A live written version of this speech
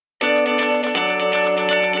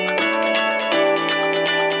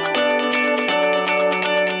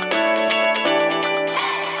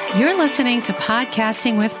You're listening to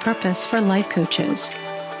Podcasting with Purpose for Life Coaches.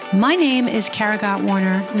 My name is Kara Gott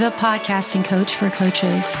Warner, the podcasting coach for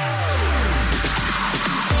coaches.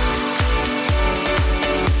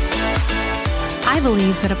 I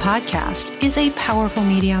believe that a podcast is a powerful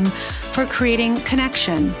medium for creating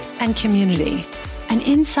connection and community. And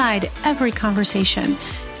inside every conversation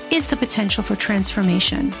is the potential for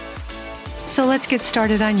transformation. So let's get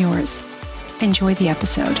started on yours. Enjoy the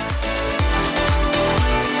episode.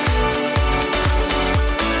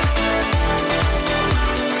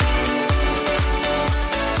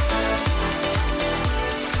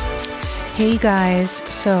 Hey guys,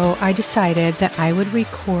 so I decided that I would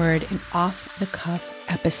record an off-the-cuff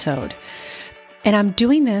episode. And I'm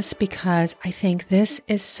doing this because I think this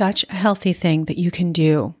is such a healthy thing that you can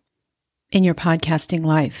do in your podcasting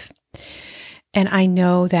life. And I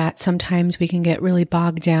know that sometimes we can get really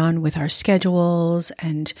bogged down with our schedules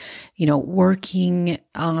and, working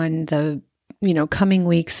on the coming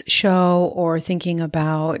week's show or thinking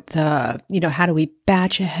about the, how do we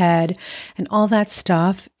batch ahead, and all that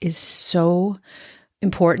stuff is so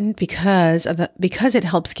important because it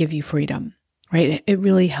helps give you freedom, right? It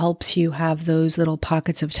really helps you have those little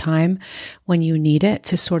pockets of time when you need it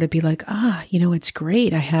to sort of be like, it's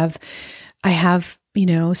great. I have,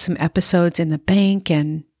 some episodes in the bank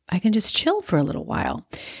and I can just chill for a little while.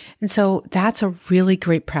 And so that's a really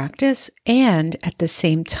great practice. And at the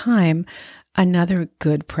same time, another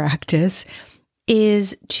good practice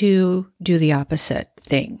is to do the opposite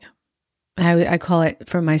thing. I call it,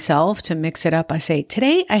 for myself, to mix it up. I say,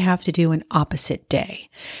 today I have to do an opposite day.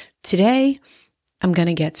 Today I'm going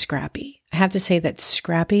to get scrappy. I have to say that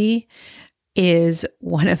scrappy is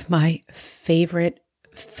one of my favorite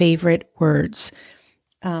words.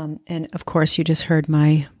 And of course you just heard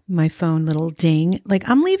my phone little ding. Like,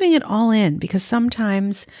 I'm leaving it all in because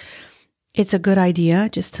sometimes it's a good idea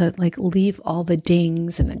just to leave all the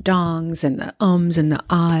dings and the dongs and the ums and the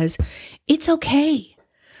ahs. It's okay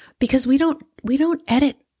because we don't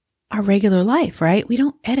edit our regular life, right? We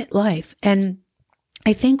don't edit life. And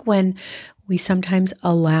I think when we sometimes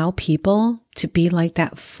allow people to be like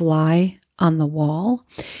that fly on the wall,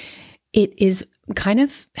 it is kind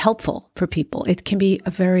of helpful for people. It can be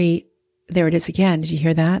there it is again. Did you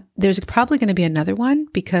hear that? There's probably going to be another one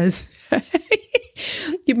because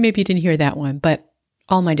maybe you didn't hear that one, but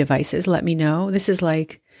all my devices let me know. This is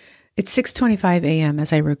it's 6:25 a.m.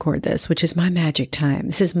 as I record this, which is my magic time.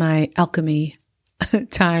 This is my alchemy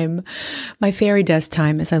time, my fairy dust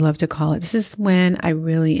time, as I love to call it. This is when I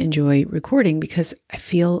really enjoy recording because I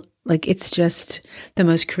feel like it's just the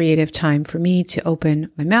most creative time for me to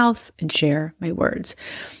open my mouth and share my words.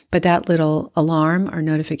 But that little alarm or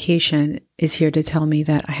notification is here to tell me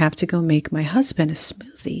that I have to go make my husband a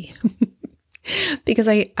smoothie. Because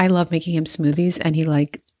I love making him smoothies, and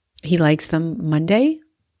he likes them Monday,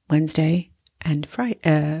 Wednesday, and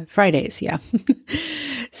Fridays. Yeah.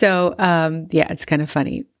 So, it's kind of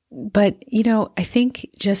funny, but I think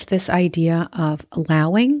just this idea of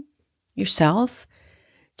allowing yourself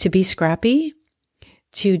to be scrappy,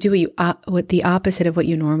 to do what the opposite of what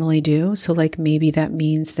you normally do. So maybe that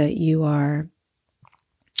means that you are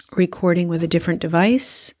recording with a different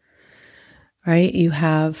device, right? You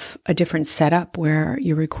have a different setup where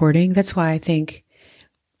you're recording. That's why I think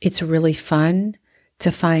it's really fun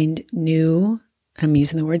to find new, I'm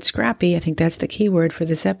using the word scrappy, I think that's the key word for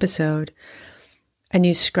this episode, a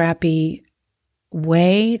new scrappy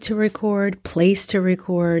way to record, place to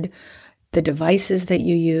record, the devices that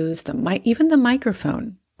you use, even the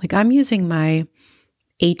microphone. I'm using my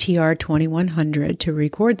ATR 2100 to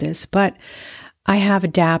record this, but I have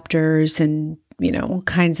adapters and all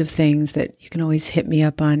kinds of things that you can always hit me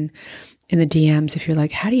up on in the DMs if you're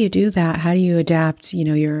like, how do you do that? How do you adapt,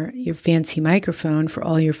 your fancy microphone for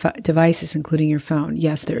all your devices, including your phone?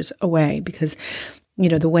 Yes, there's a way because,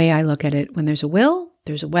 the way I look at it, when there's a will,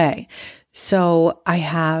 there's a way. So I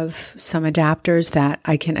have some adapters that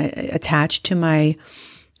I can attach to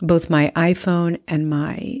both my iPhone and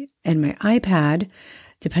my iPad,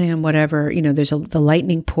 depending on whatever, there's the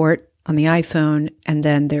lightning port on the iPhone. And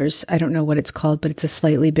then there's, I don't know what it's called, but it's a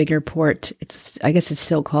slightly bigger port. I guess it's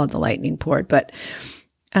still called the lightning port, but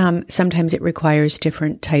sometimes it requires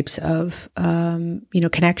different types of,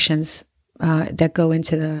 connections that go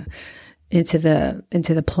into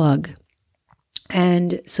the plug.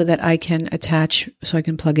 And so that I can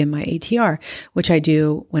plug in my ATR, which I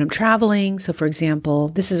do when I'm traveling. So for example,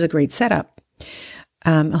 this is a great setup.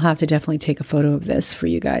 I'll have to definitely take a photo of this for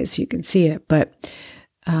you guys so you can see it. But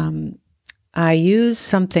I use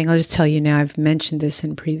something, I'll just tell you now, I've mentioned this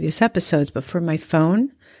in previous episodes, but for my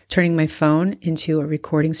phone turning my phone into a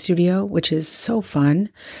recording studio, which is so fun.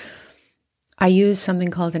 I use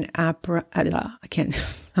something called an app. I can't,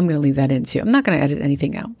 I'm going to leave that in too. I'm not going to edit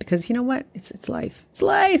anything out because you know what? It's life. It's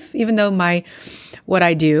life. Even though what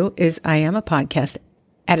I do is I am a podcast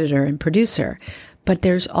editor and producer, but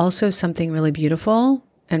there's also something really beautiful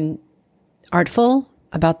and artful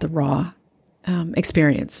about the raw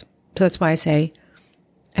experience. So that's why I say,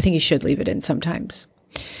 I think you should leave it in sometimes.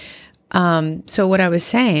 So what I was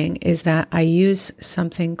saying is that I use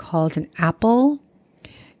something called an Apple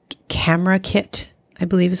camera kit, I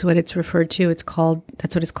believe is what it's referred to. That's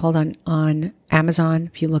what it's called on Amazon.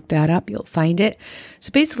 If you look that up, you'll find it.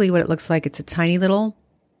 So basically what it looks like, it's a tiny little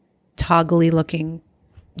toggly looking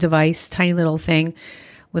device, tiny little thing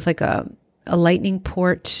with like a lightning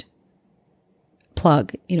port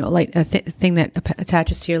plug, a thing that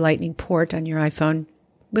attaches to your lightning port on your iPhone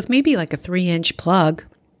with maybe like a 3-inch plug,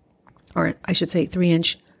 or I should say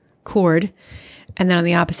 3-inch cord. And then on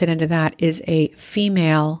the opposite end of that is a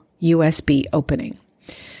female USB opening.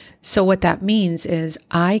 So what that means is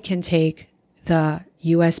I can take the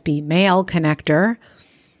USB male connector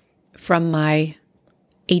from my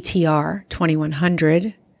ATR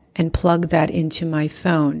 2100 and plug that into my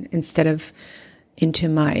phone instead of into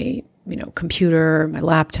my, computer, my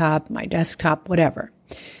laptop, my desktop, whatever.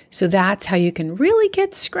 So that's how you can really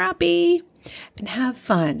get scrappy and have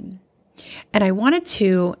fun. And I wanted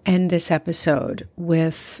to end this episode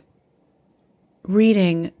with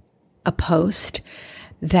reading a post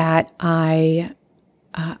that I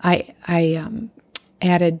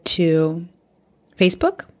added to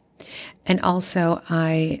Facebook, and also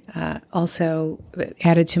I also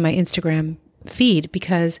added to my Instagram feed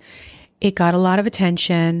because it got a lot of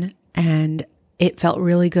attention and it felt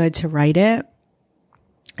really good to write it.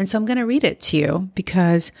 And so I'm going to read it to you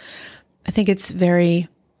because I think it's very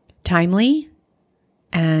timely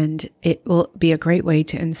and it will be a great way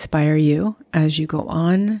to inspire you as you go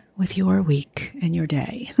on with your week and your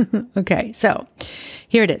day. Okay, so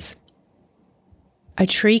here it is. A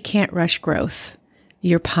tree can't rush growth.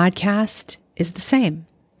 Your podcast is the same.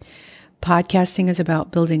 Podcasting is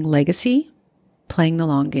about building legacy, playing the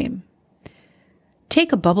long game.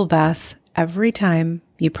 Take a bubble bath every time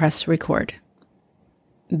you press record.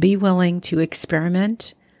 Be willing to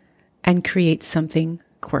experiment and create something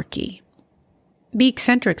quirky. Be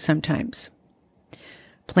eccentric sometimes.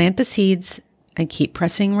 Plant the seeds and keep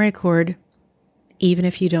pressing record, even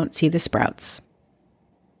if you don't see the sprouts.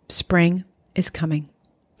 Spring is coming.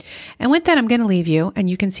 And with that, I'm going to leave you, and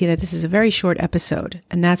you can see that this is a very short episode,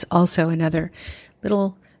 and that's also another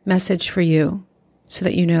little message for you so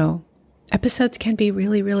that you know episodes can be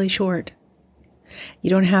really, really short. You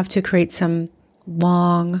don't have to create some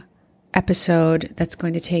long episode that's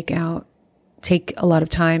going to take a lot of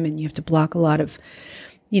time, and you have to block a lot of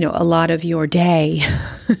your day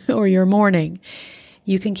or your morning.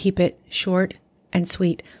 You can keep it short and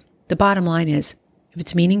sweet. The bottom line is, if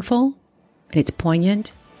it's meaningful and it's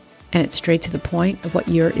poignant and it's straight to the point of what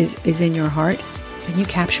is in your heart, then you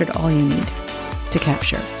captured all you need to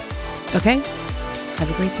capture. Okay? Have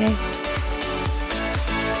a great day.